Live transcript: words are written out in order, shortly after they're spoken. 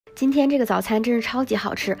今天这个早餐真是超级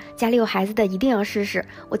好吃，家里有孩子的一定要试试。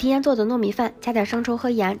我提前做的糯米饭，加点生抽和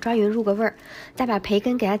盐，抓匀入个味儿，再把培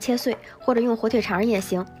根给它切碎，或者用火腿肠也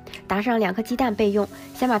行。打上2颗鸡蛋备用。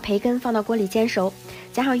先把培根放到锅里煎熟，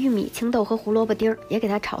加上玉米、青豆和胡萝卜丁也给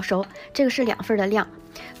它炒熟，这个是2份的量。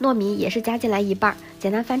糯米也是加进来1半，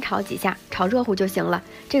简单翻炒几下，炒热乎就行了。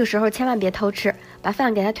这个时候千万别偷吃，把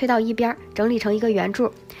饭给它推到一边，整理成一个圆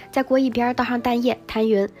柱，在锅一边倒上蛋液摊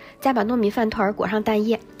匀，再把糯米饭团裹上蛋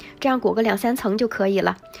液，这样裹个2-3层就可以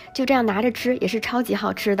了。就这样拿着吃也是超级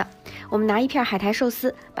好吃的。我们拿一片海苔寿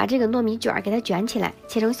司，把这个糯米卷给它卷起来，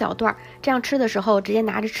切成小段，这样吃的时候直接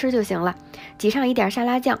拿着吃就行了。挤上一点沙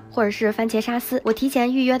拉酱或者是番茄沙司。我提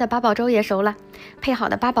前预约的八宝粥也熟了，配好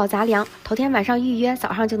的八宝杂粮，头天晚上预约，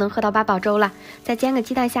早上就能喝到八宝粥了。再煎个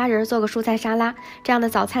鸡蛋虾仁，做个蔬菜沙拉，这样的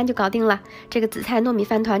早餐就搞定了。这个紫菜糯米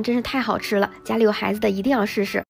饭团真是太好吃了，家里有孩子的一定要试试。